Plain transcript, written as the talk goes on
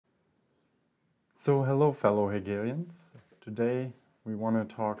So hello fellow Hegelians. Today we want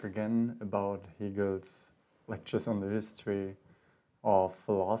to talk again about Hegel's lectures on the history of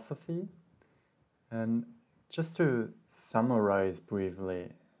philosophy. And just to summarize briefly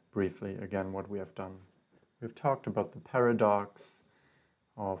again what we have done. We've talked about the paradox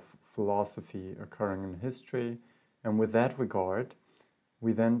of philosophy occurring in history, and with that regard,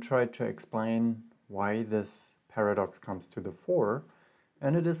 we then tried to explain why this paradox comes to the fore.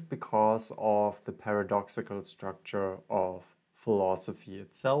 And it is because of the paradoxical structure of philosophy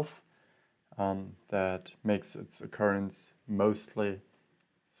itself that makes its occurrence mostly,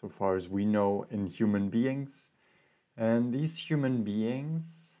 so far as we know, in human beings. And these human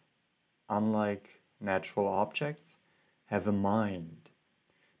beings, unlike natural objects, have a mind.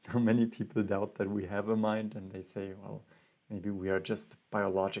 Now, many people doubt that we have a mind, and they say, well, maybe we are just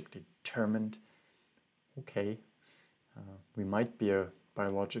biologically determined. Okay, we might be a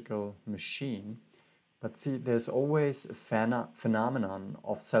biological machine, but see, there's always a phenomenon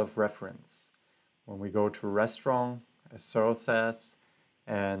of self-reference. When we go to a restaurant, as Searle says,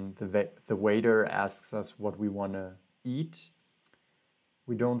 and the waiter asks us what we want to eat,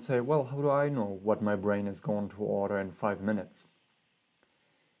 we don't say, well, how do I know what my brain is going to order in 5 minutes?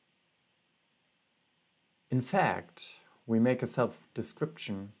 In fact, we make a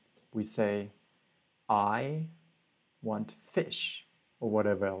self-description. We say, I want fish, or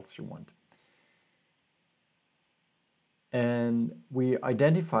whatever else you want. And we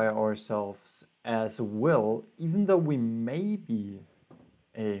identify ourselves as a will, even though we may be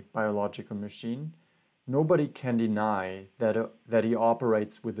a biological machine. Nobody can deny that he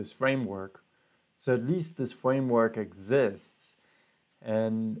operates with this framework. So at least this framework exists.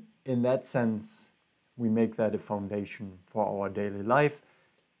 And in that sense, we make that a foundation for our daily life.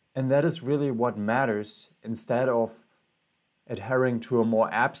 And that is really what matters, instead of adhering to a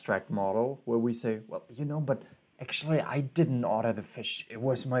more abstract model where we say, well, but actually I didn't order the fish. It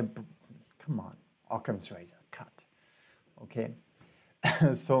was my, come on, Occam's razor, cut. Okay?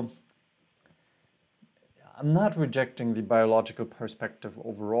 So I'm not rejecting the biological perspective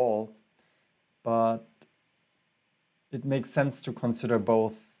overall, but it makes sense to consider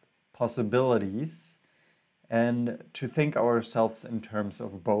both possibilities and to think ourselves in terms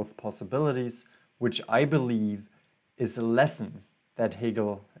of both possibilities, which I believe is a lesson that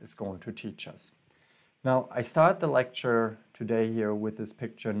Hegel is going to teach us. Now, I start the lecture today here with this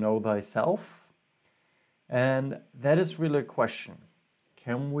picture, Know Thyself. And that is really a question.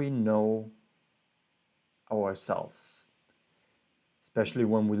 Can we know ourselves? Especially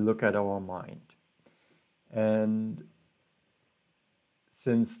when we look at our mind. And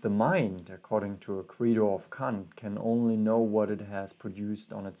since the mind, according to a credo of Kant, can only know what it has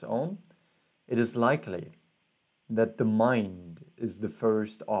produced on its own, it is likely that the mind is the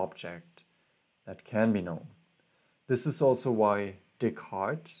first object that can be known. This is also why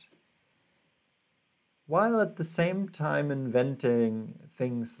Descartes, while at the same time inventing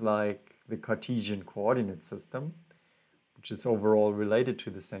things like the Cartesian coordinate system, which is overall related to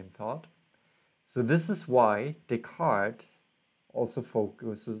the same thought, so this is why Descartes also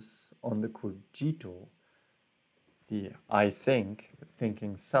focuses on the cogito, the I think,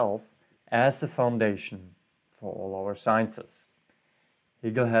 thinking self, as a foundation for all our sciences.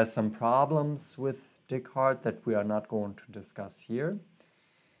 Hegel has some problems with Descartes that we are not going to discuss here.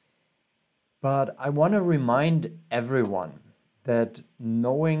 But I want to remind everyone that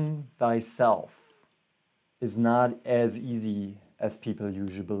knowing thyself is not as easy as people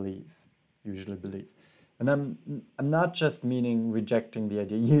usually believe. And I'm not just meaning rejecting the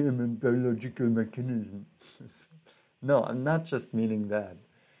idea, yeah, I'm a biological mechanism. No, I'm not just meaning that.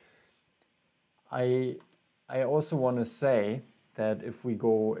 I also want to say that if we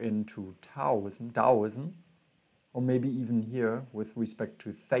go into Taoism, or maybe even here with respect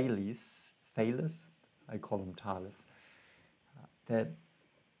to Thales, I call him Thales, that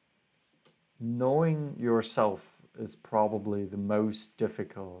knowing yourself is probably the most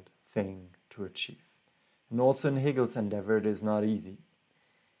difficult thing to achieve. And also in Hegel's endeavor, it is not easy.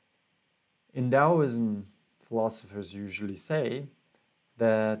 In Taoism, philosophers usually say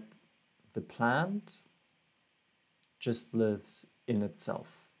that the plant just lives in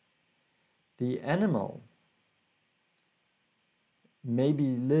itself. The animal maybe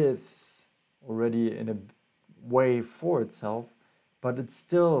lives already in a way for itself, but it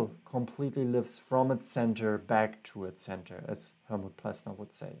still completely lives from its center back to its center, as Helmut Plessner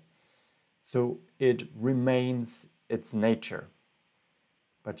would say. So it remains its nature.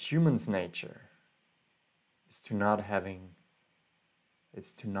 But human's nature is to not have a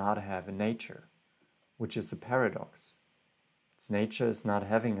nature, which is a paradox. Its nature is not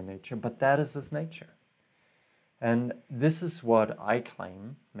having a nature, but that is its nature. And this is what I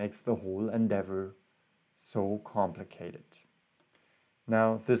claim makes the whole endeavor so complicated.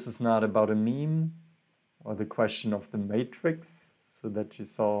 Now, this is not about a meme or the question of the matrix, so that you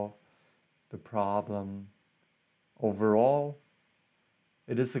saw the problem overall.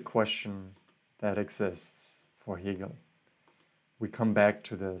 It is a question that exists for Hegel. We come back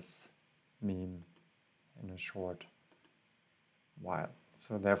to this meme in a short while.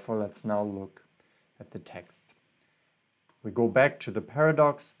 So therefore, let's now look at the text. We go back to the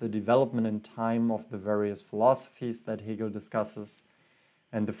paradox, the development in time of the various philosophies that Hegel discusses.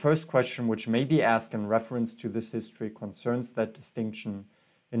 And the first question, which may be asked in reference to this history, concerns that distinction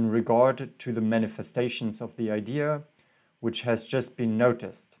in regard to the manifestations of the idea, which has just been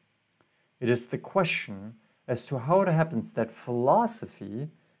noticed. It is the question as to how it happens that philosophy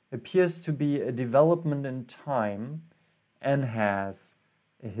appears to be a development in time and has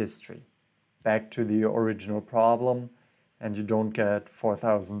a history. Back to the original problem, and you don't get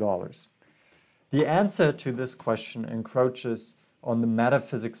 $4,000. The answer to this question encroaches on the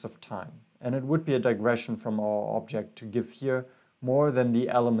metaphysics of time, and it would be a digression from our object to give here more than the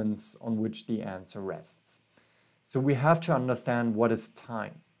elements on which the answer rests. So we have to understand what is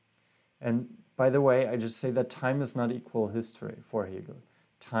time. And by the way, I just say that time is not equal history for Hegel.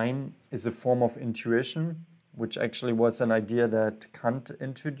 Time is a form of intuition, which actually was an idea that Kant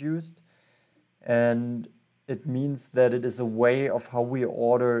introduced, and it means that it is a way of how we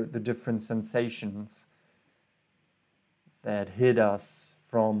order the different sensations that hit us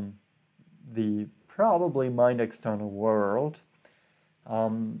from the probably mind external world.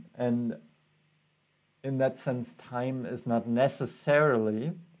 And in that sense, time is not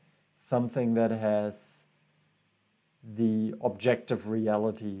necessarily something that has the objective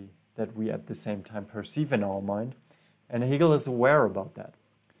reality that we at the same time perceive in our mind. And Hegel is aware about that.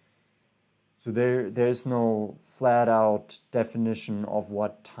 So there's no flat-out definition of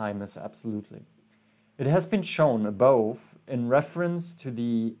what time is absolutely. It has been shown above, in reference to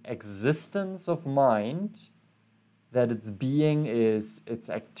the existence of mind, that its being is its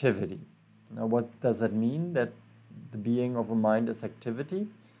activity. Now, what does that mean, that the being of a mind is activity?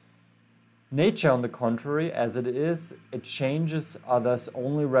 Nature, on the contrary, as it is, it changes others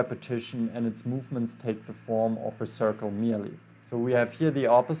only repetition, and its movements take the form of a circle merely. So we have here the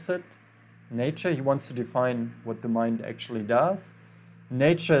opposite. Nature, he wants to define what the mind actually does.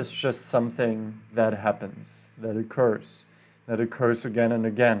 Nature is just something that happens, that occurs again and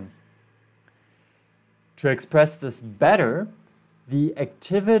again. To express this better, the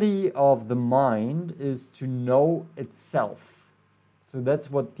activity of the mind is to know itself. So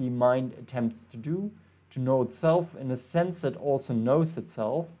that's what the mind attempts to do, to know itself. In a sense, it also knows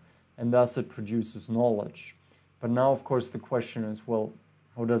itself, and thus it produces knowledge. But now, of course, the question is, well,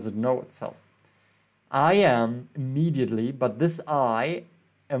 how does it know itself? I am immediately, but this I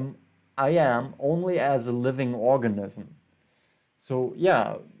am only as a living organism. So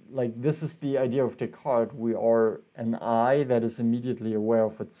yeah, like this is the idea of Descartes. We are an I that is immediately aware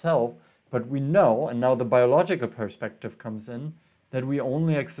of itself, but we know, and now the biological perspective comes in, that we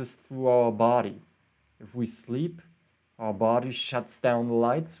only exist through our body. If we sleep, our body shuts down the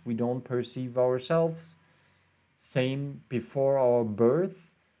lights, we don't perceive ourselves. Same before our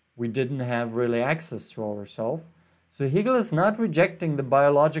birth, we didn't have really access to ourselves. So Hegel is not rejecting the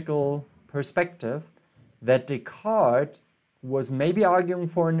biological perspective that Descartes, who was maybe arguing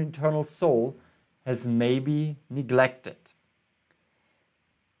for an eternal soul, has maybe neglected.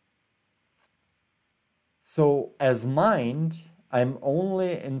 So as mind, I'm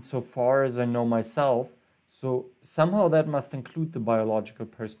only insofar as I know myself, so somehow that must include the biological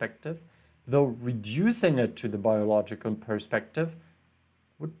perspective, though reducing it to the biological perspective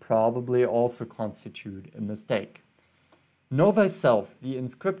would probably also constitute a mistake. Know thyself, the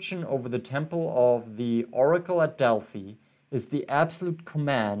inscription over the temple of the oracle at Delphi, is the absolute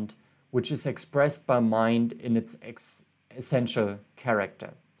command which is expressed by mind in its essential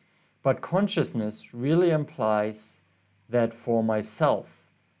character. But consciousness really implies that for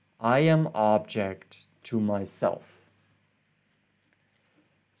myself, I am object to myself.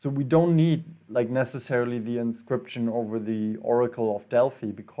 So we don't need like necessarily the inscription over the oracle of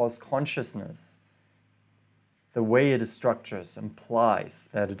Delphi, because consciousness, the way it is structured, implies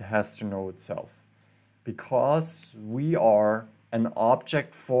that it has to know itself. Because we are an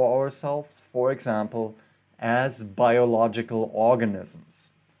object for ourselves, for example, as biological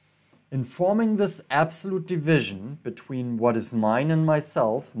organisms. In forming this absolute division between what is mine and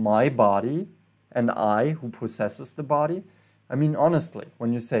myself, my body, and I who possesses the body, I mean, honestly,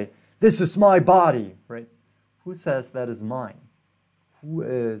 when you say, this is my body, right? Who says that is mine? who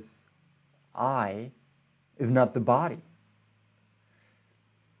is I if not the body?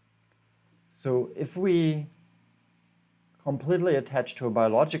 So if we completely attach to a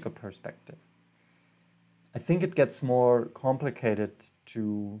biological perspective, I think it gets more complicated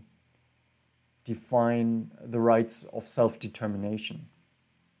to define the rights of self-determination.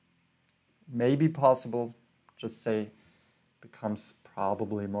 Maybe possible, just say, becomes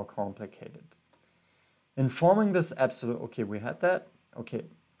probably more complicated. In forming this absolute, okay, we had that, okay.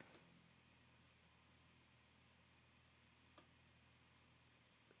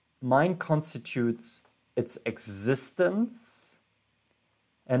 Mind constitutes its existence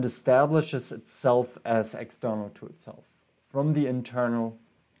and establishes itself as external to itself. From the internal,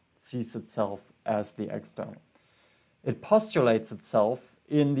 it sees itself as the external. It postulates itself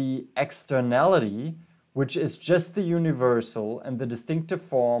in the externality, which is just the universal and the distinctive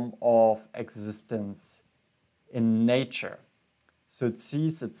form of existence in nature. So it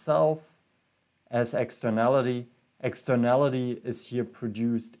sees itself as externality. Externality is here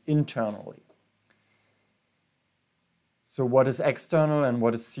produced internally. So what is external and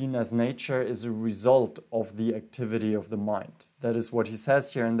what is seen as nature is a result of the activity of the mind. That is what he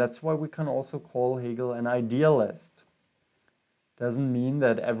says here, and that's why we can also call Hegel an idealist. Doesn't mean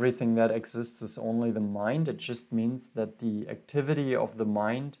that everything that exists is only the mind, it just means that the activity of the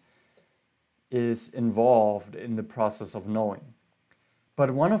mind is involved in the process of knowing.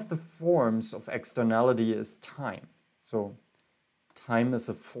 But one of the forms of externality is time. So time is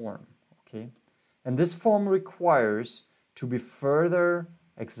a form, okay? And this form requires to be further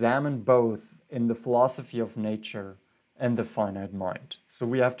examined both in the philosophy of nature and the finite mind. So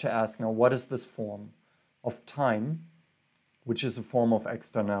we have to ask now, what is this form of time, which is a form of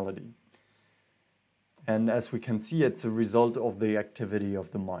externality? And as we can see, it's a result of the activity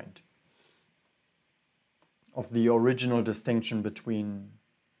of the mind, of the original distinction between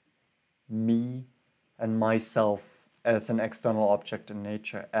me and myself as an external object in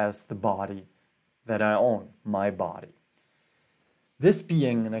nature, as the body that I own, my body. This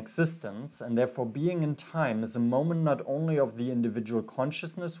being in existence, and therefore being in time, is a moment not only of the individual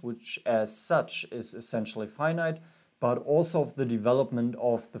consciousness, which as such is essentially finite, but also of the development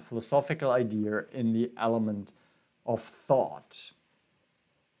of the philosophical idea in the element of thought.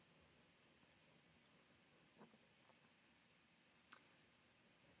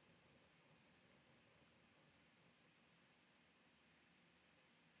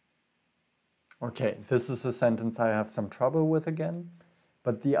 Okay, this is a sentence I have some trouble with again,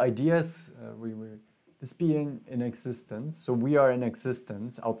 but the idea is this being in existence, so we are in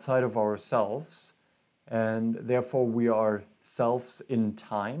existence outside of ourselves, and therefore we are selves in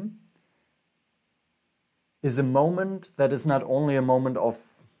time, is a moment that is not only a moment of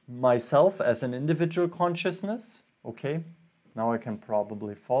myself as an individual consciousness, okay, now I can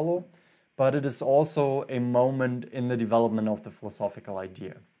probably follow, but it is also a moment in the development of the philosophical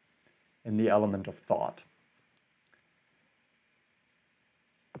idea, in the element of thought.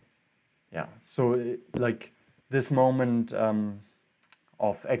 Yeah, so like this moment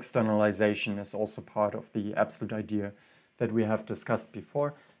of externalization is also part of the absolute idea that we have discussed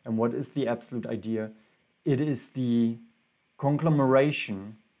before. And what is the absolute idea? It is the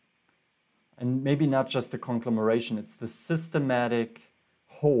conglomeration, and maybe not just the conglomeration, it's the systematic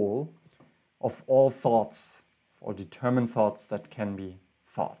whole of all thoughts, of all determined thoughts that can be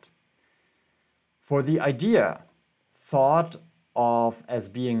thought. For the idea, thought of as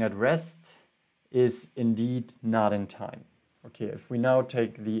being at rest is indeed not in time. Okay, if we now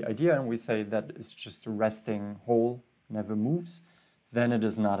take the idea and we say that it's just a resting whole, never moves, then it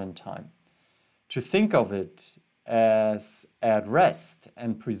is not in time. To think of it as at rest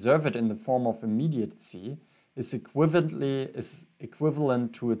and preserve it in the form of immediacy is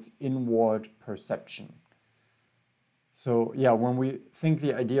equivalent to its inward perception. So yeah, when we think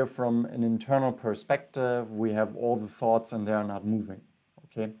the idea from an internal perspective, we have all the thoughts and they are not moving,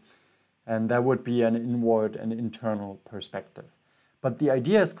 okay? And that would be an inward and internal perspective. But the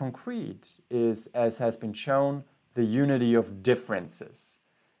idea as concrete is, as has been shown, the unity of differences.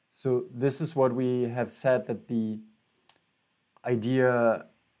 So this is what we have said, that the idea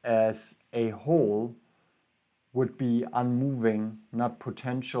as a whole would be unmoving, not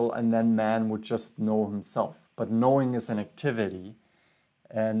potential, and then man would just know himself. But knowing is an activity,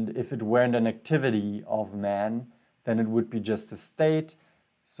 and if it weren't an activity of man, then it would be just a state.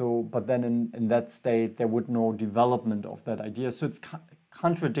 So, but then in that state, there would no development of that idea. So it's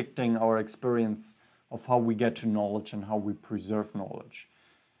contradicting our experience of how we get to knowledge and how we preserve knowledge.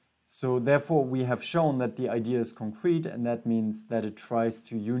 So therefore, we have shown that the idea is concrete, and that means that it tries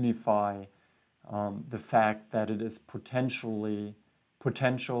to unify the fact that it is potentially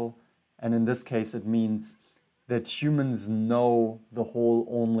potential, and in this case it means that humans know the whole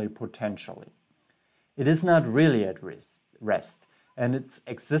only potentially. It is not really at rest, and its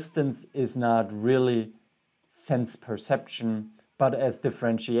existence is not really sense perception, but as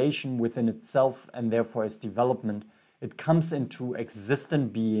differentiation within itself, and therefore as development, it comes into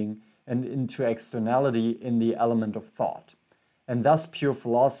existent being and into externality in the element of thought. And thus pure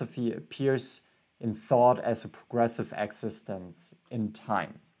philosophy appears in thought as a progressive existence in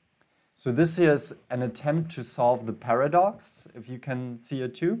time. So this is an attempt to solve the paradox, if you can see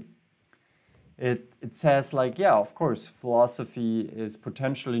it too. It says like, yeah, of course, philosophy is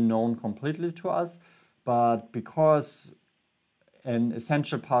potentially known completely to us, but because an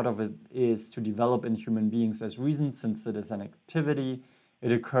essential part of it is to develop in human beings as reason, since it is an activity,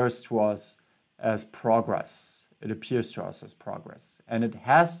 it occurs to us as progress. It appears to us as progress, and it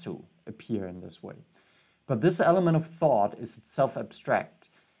has to appear in this way. But this element of thought is itself abstract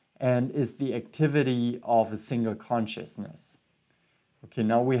and is the activity of a single consciousness. Okay,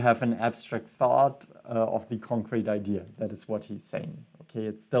 now we have an abstract thought of the concrete idea. That is what he's saying. Okay,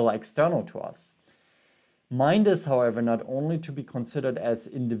 it's still external to us. Mind is, however, not only to be considered as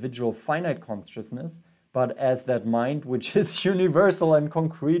individual finite consciousness, but as that mind which is universal and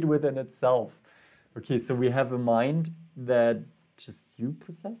concrete within itself. Okay, so we have a mind that just you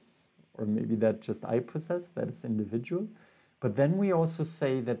possess, or maybe that just I possess, that is individual. But then we also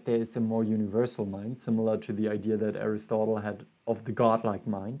say that there is a more universal mind, similar to the idea that Aristotle had of the godlike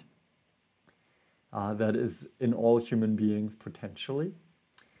mind, that is in all human beings potentially.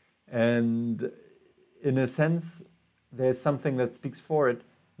 And in a sense, there's something that speaks for it,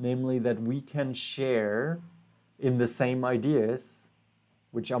 namely that we can share in the same ideas,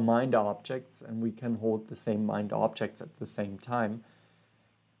 which are mind objects, and we can hold the same mind objects at the same time,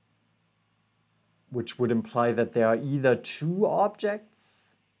 which would imply that there are either two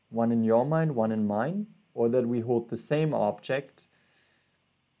objects, one in your mind, one in mine, or that we hold the same object,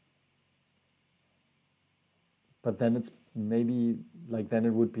 but then it's maybe like then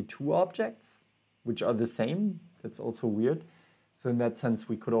it would be two objects which are the same. That's also weird. So in that sense,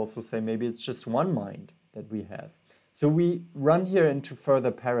 we could also say maybe it's just one mind that we have. So we run here into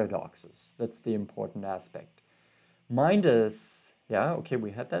further paradoxes. That's the important aspect. Mind is, yeah, okay,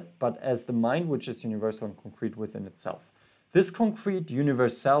 we had that, but as the mind which is universal and concrete within itself. This concrete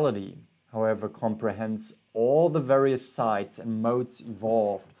universality, however, comprehends all the various sides and modes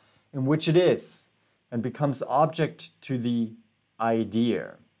evolved in which it is and becomes object to the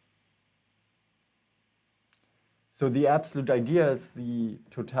idea. So the absolute idea is the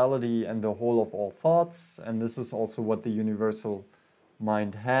totality and the whole of all thoughts, and this is also what the universal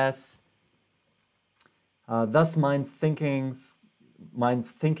mind has. Thus, mind's thinking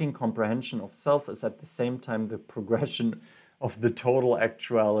comprehension of self is at the same time the progression of the total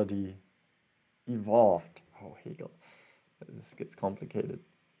actuality evolved. Oh, Hegel, this gets complicated.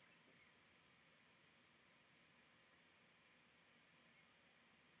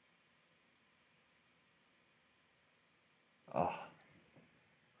 Oh.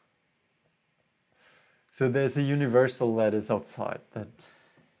 So there's a universal that is outside.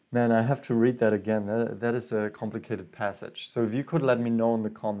 Man, I have to read that again. That is a complicated passage. So if you could let me know in the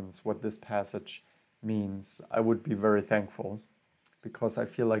comments what this passage means, I would be very thankful, because I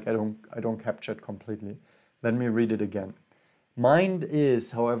feel like I don't capture it completely. Let me read it again. Mind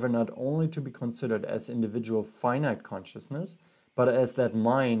is, however, not only to be considered as individual finite consciousness, but as that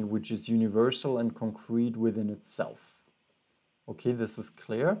mind which is universal and concrete within itself. Okay, this is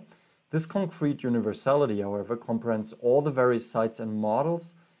clear. This concrete universality, however, comprehends all the various sites and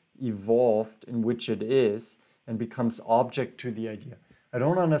models evolved in which it is and becomes object to the idea. I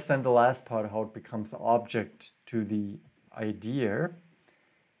don't understand the last part, how it becomes object to the idea,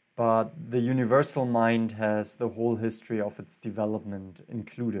 but the universal mind has the whole history of its development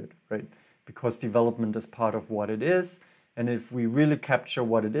included, right? Because development is part of what it is, and if we really capture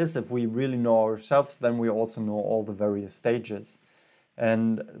what it is, if we really know ourselves, then we also know all the various stages.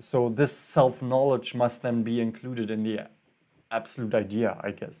 And so this self-knowledge must then be included in the absolute idea,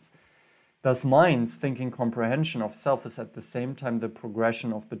 I guess. Thus, mind's thinking comprehension of self is at the same time the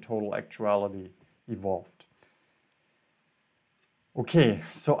progression of the total actuality evolved. Okay,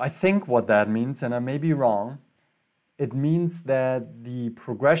 so I think what that means, and I may be wrong, it means that the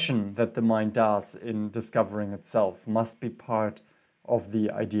progression that the mind does in discovering itself must be part of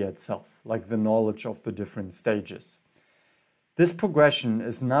the idea itself, like the knowledge of the different stages. This progression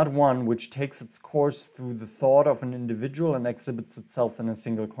is not one which takes its course through the thought of an individual and exhibits itself in a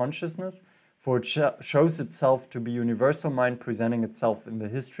single consciousness, for it shows itself to be universal mind presenting itself in the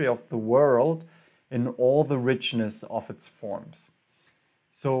history of the world in all the richness of its forms.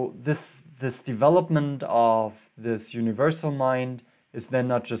 So this development of this universal mind is then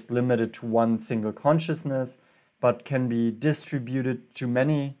not just limited to one single consciousness, but can be distributed to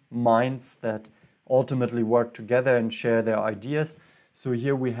many minds that ultimately work together and share their ideas. So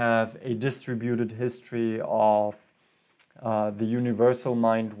here we have a distributed history of the universal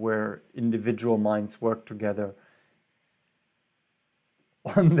mind, where individual minds work together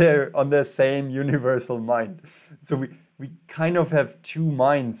on their same universal mind. So we kind of have two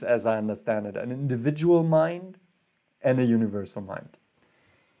minds, as I understand it, an individual mind and a universal mind.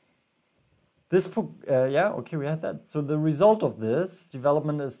 This, we have that. So the result of this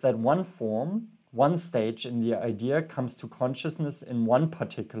development is that one form, one stage in the idea comes to consciousness in one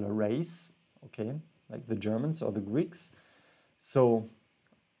particular race, okay, like the Germans or the Greeks, so,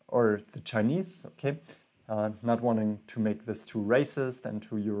 or the Chinese, okay, not wanting to make this too racist and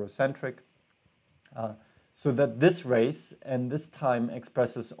too Eurocentric, so that this race and this time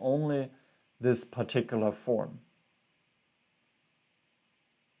expresses only this particular form,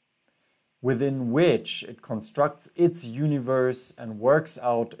 within which it constructs its universe and works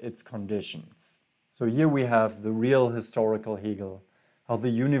out its conditions. So here we have the real historical Hegel, how the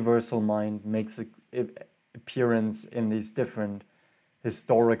universal mind makes an appearance in these different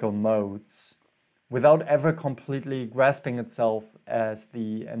historical modes without ever completely grasping itself as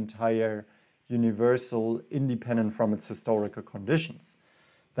the entire universal, independent from its historical conditions.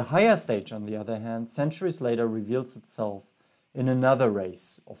 The higher stage, on the other hand, centuries later reveals itself in another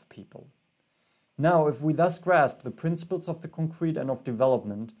race of people. Now, if we thus grasp the principles of the concrete and of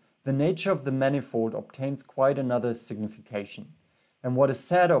development, the nature of the manifold obtains quite another signification. And what is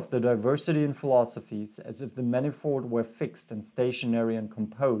said of the diversity in philosophies, as if the manifold were fixed and stationary and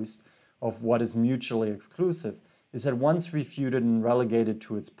composed of what is mutually exclusive, is at once refuted and relegated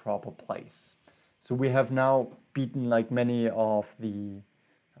to its proper place. So we have now beaten, like many of the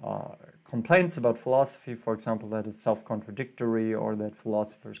complaints about philosophy, for example, that it's self-contradictory or that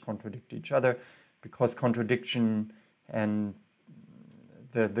philosophers contradict each other, because contradiction and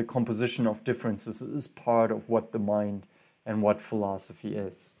the composition of differences is part of what the mind and what philosophy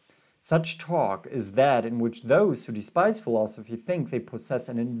is. Such talk is that in which those who despise philosophy think they possess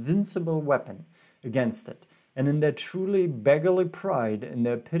an invincible weapon against it, and in their truly beggarly pride, in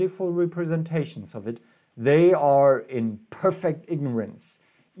their pitiful representations of it, they are in perfect ignorance,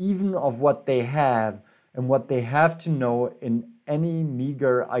 even of what they have and what they have to know in any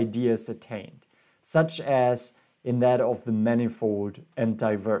meager ideas attained, such as in that of the manifold and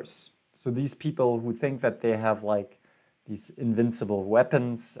diverse. So these people who think that they have like these invincible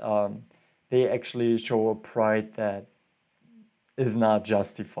weapons, they actually show a pride that is not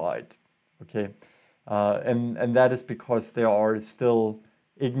justified, okay? And that is because they are still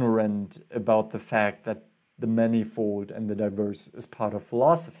ignorant about the fact that the manifold and the diverse is part of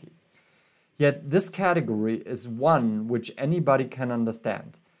philosophy. Yet this category is one which anybody can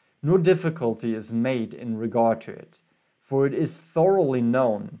understand. No difficulty is made in regard to it, for it is thoroughly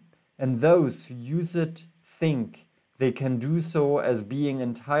known, and those who use it think they can do so as being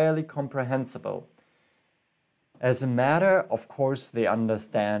entirely comprehensible. As a matter, of course, they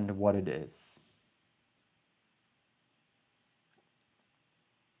understand what it is.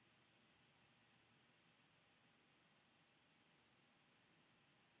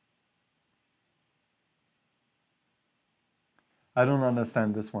 I don't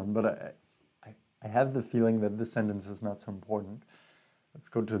understand this one, but I have the feeling that this sentence is not so important. Let's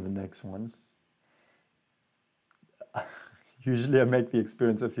go to the next one. Usually I make the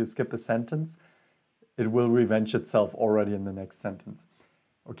experience if you skip a sentence, it will revenge itself already in the next sentence.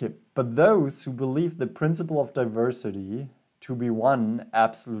 Okay, but those who believe the principle of diversity to be one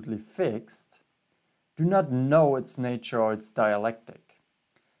absolutely fixed do not know its nature or its dialectic.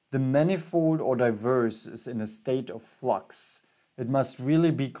 The manifold or diverse is in a state of flux. It must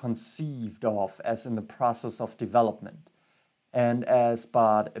really be conceived of as in the process of development and as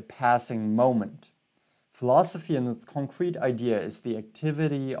but a passing moment. Philosophy in its concrete idea is the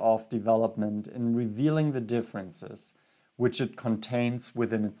activity of development in revealing the differences which it contains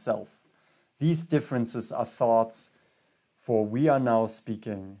within itself. These differences are thoughts, for we are now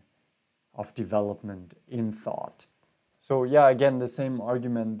speaking of development in thought. So yeah, again, the same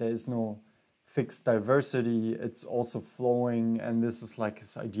argument, there is no fixed diversity, it's also flowing, and this is like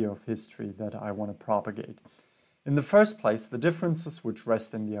this idea of history that I want to propagate. In the first place, the differences which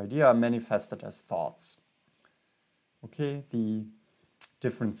rest in the idea are manifested as thoughts. Okay, the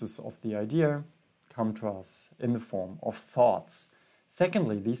differences of the idea come to us in the form of thoughts.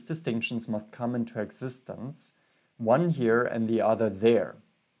 Secondly, these distinctions must come into existence, one here and the other there.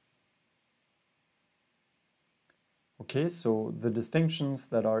 Okay, so the distinctions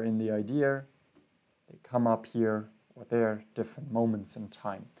that are in the idea, they come up here or there, different moments in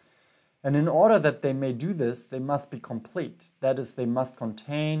time. And in order that they may do this, they must be complete. That is, they must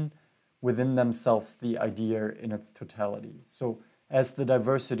contain within themselves the idea in its totality. So as the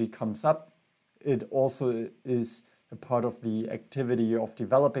diversity comes up, it also is a part of the activity of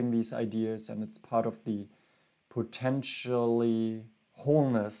developing these ideas, and it's part of the potentially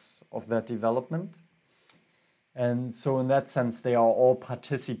wholeness of that development. And so in that sense, they are all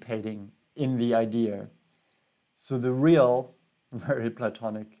participating in the idea. So the real, very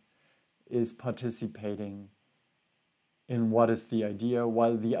Platonic, is participating in what is the idea,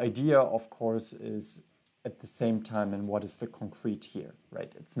 while the idea, of course, is at the same time in what is the concrete here,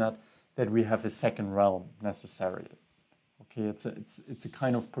 right? It's not that we have a second realm necessarily. Okay, it's a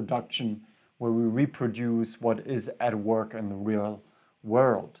kind of production where we reproduce what is at work in the real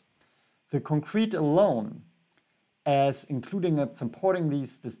world. The concrete alone, as including and supporting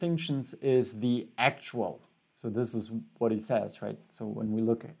these distinctions, is the actual. So this is what he says, right? So when we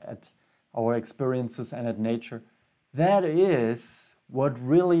look at our experiences and at nature, that is what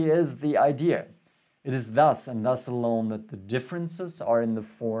really is the idea. It is thus and thus alone that the differences are in the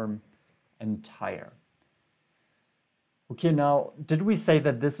form entire. Okay, now, did we say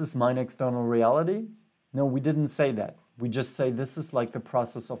that this is mine external reality? No, we didn't say that. We just say this is like the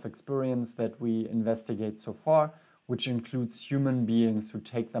process of experience that we investigate so far, which includes human beings who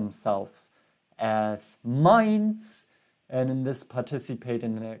take themselves as minds and in this participate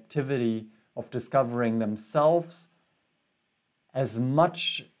in an activity of discovering themselves as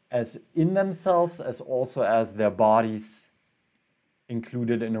much as in themselves as also as their bodies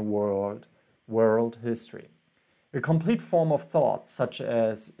included in a world history. A complete form of thought, such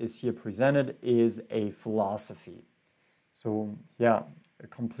as is here presented, is a philosophy. So yeah, a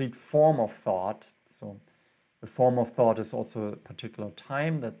complete form of thought. So a form of thought is also a particular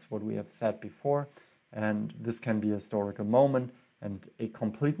time. That's what we have said before. And this can be a historical moment. And a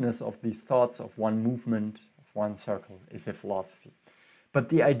completeness of these thoughts of one movement, of one circle, is a philosophy. But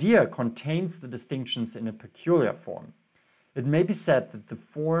the idea contains the distinctions in a peculiar form. It may be said that the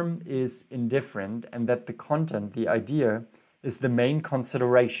form is indifferent and that the content, the idea, is the main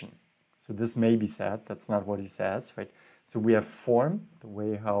consideration. So this may be said, that's not what he says, right? So we have form, the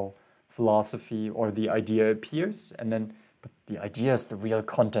way how philosophy or the idea appears, and then, but the idea is the real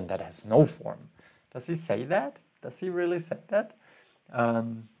content that has no form. Does he say that? Does he really say that?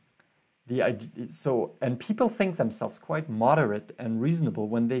 And people think themselves quite moderate and reasonable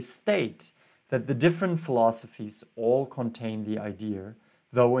when they state that the different philosophies all contain the idea,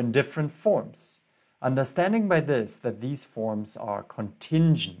 though in different forms, understanding by this that these forms are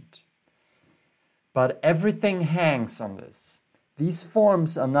contingent. But everything hangs on this. These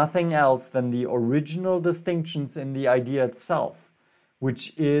forms are nothing else than the original distinctions in the idea itself,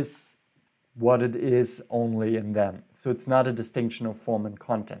 which is what it is only in them. So it's not a distinction of form and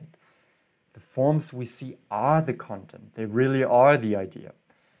content. The forms we see are the content. They really are the idea.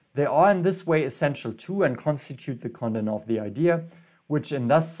 They are in this way essential to and constitute the content of the idea, which in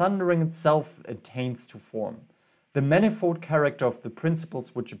thus sundering itself attains to form. The manifold character of the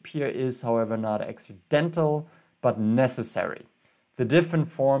principles which appear is, however, not accidental, but necessary. The different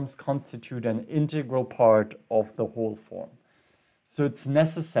forms constitute an integral part of the whole form. So it's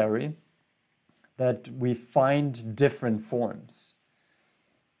necessary that we find different forms.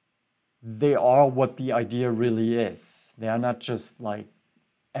 They are what the idea really is. They are not just like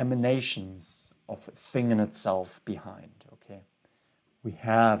emanations of a thing in itself behind, okay? We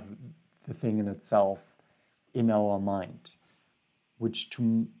have the thing in itself in our mind, which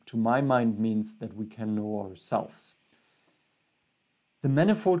to my mind means that we can know ourselves. The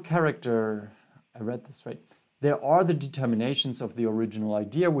manifold character, I read this right, there are the determinations of the original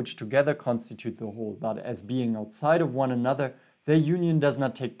idea which together constitute the whole, but as being outside of one another, their union does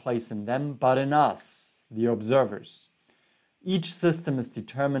not take place in them, but in us, the observers. Each system is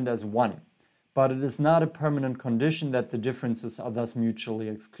determined as one, but it is not a permanent condition that the differences are thus mutually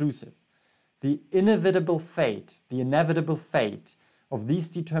exclusive. The inevitable fate of these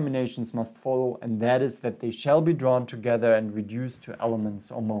determinations must follow, and that is that they shall be drawn together and reduced to elements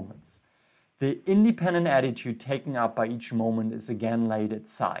or moments. The independent attitude taken up by each moment is again laid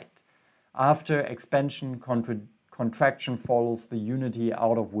aside. After expansion, contraction follows the unity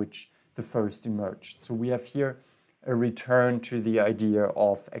out of which the first emerged. So we have here a return to the idea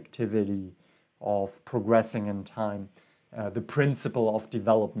of activity, of progressing in time, the principle of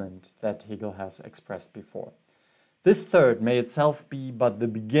development that Hegel has expressed before. This third may itself be but the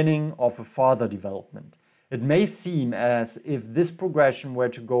beginning of a farther development. It may seem as if this progression were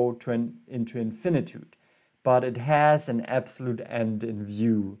to go into infinitude, but it has an absolute end in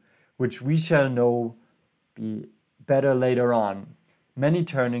view, which we shall know be better later on. Many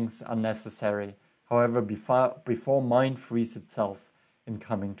turnings are necessary, however, before mind frees itself in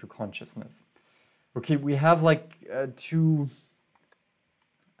coming to consciousness. Okay, we have like two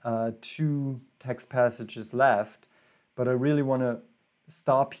text passages left, but I really want to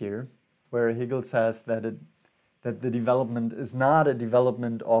stop here, where Hegel says that the development is not a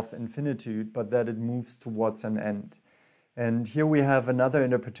development of infinitude, but that it moves towards an end. And here we have another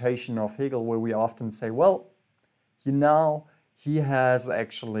interpretation of Hegel, where we often say, well, he has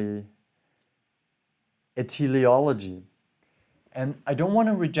actually a teleology. And I don't want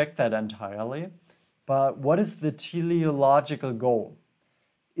to reject that entirely, but what is the teleological goal?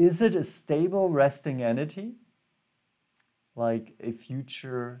 Is it a stable resting entity, like a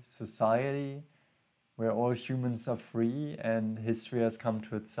future society where all humans are free and history has come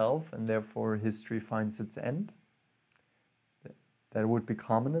to itself and therefore history finds its end? That would be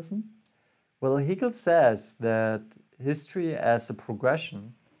communism. Well, Hegel says that history as a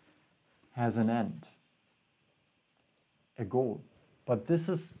progression has an end, a goal. But this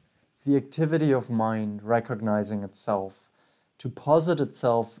is the activity of mind recognizing itself, to posit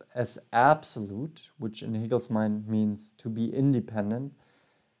itself as absolute, which in Hegel's mind means to be independent,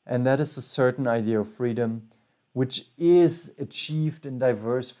 and that is a certain idea of freedom, which is achieved in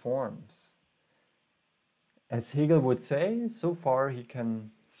diverse forms. As Hegel would say, so far he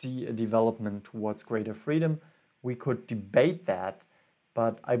can see a development towards greater freedom. We could debate that,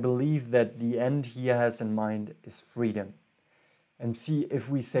 but I believe that the end he has in mind is freedom. And see, if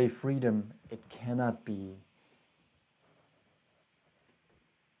we say freedom, it cannot be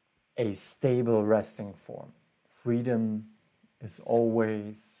a stable resting form. Freedom is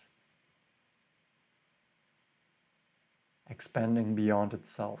always expanding beyond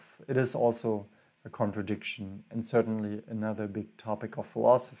itself. It is also a contradiction, and certainly another big topic of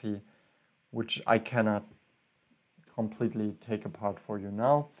philosophy, which I cannot completely take apart for you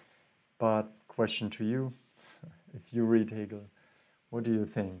now. But question to you, if you read Hegel, what do you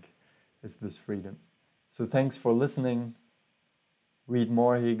think is this freedom? So thanks for listening. Read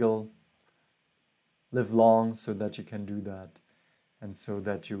more Hegel. Live long so that you can do that, and so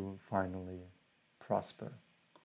that you finally prosper.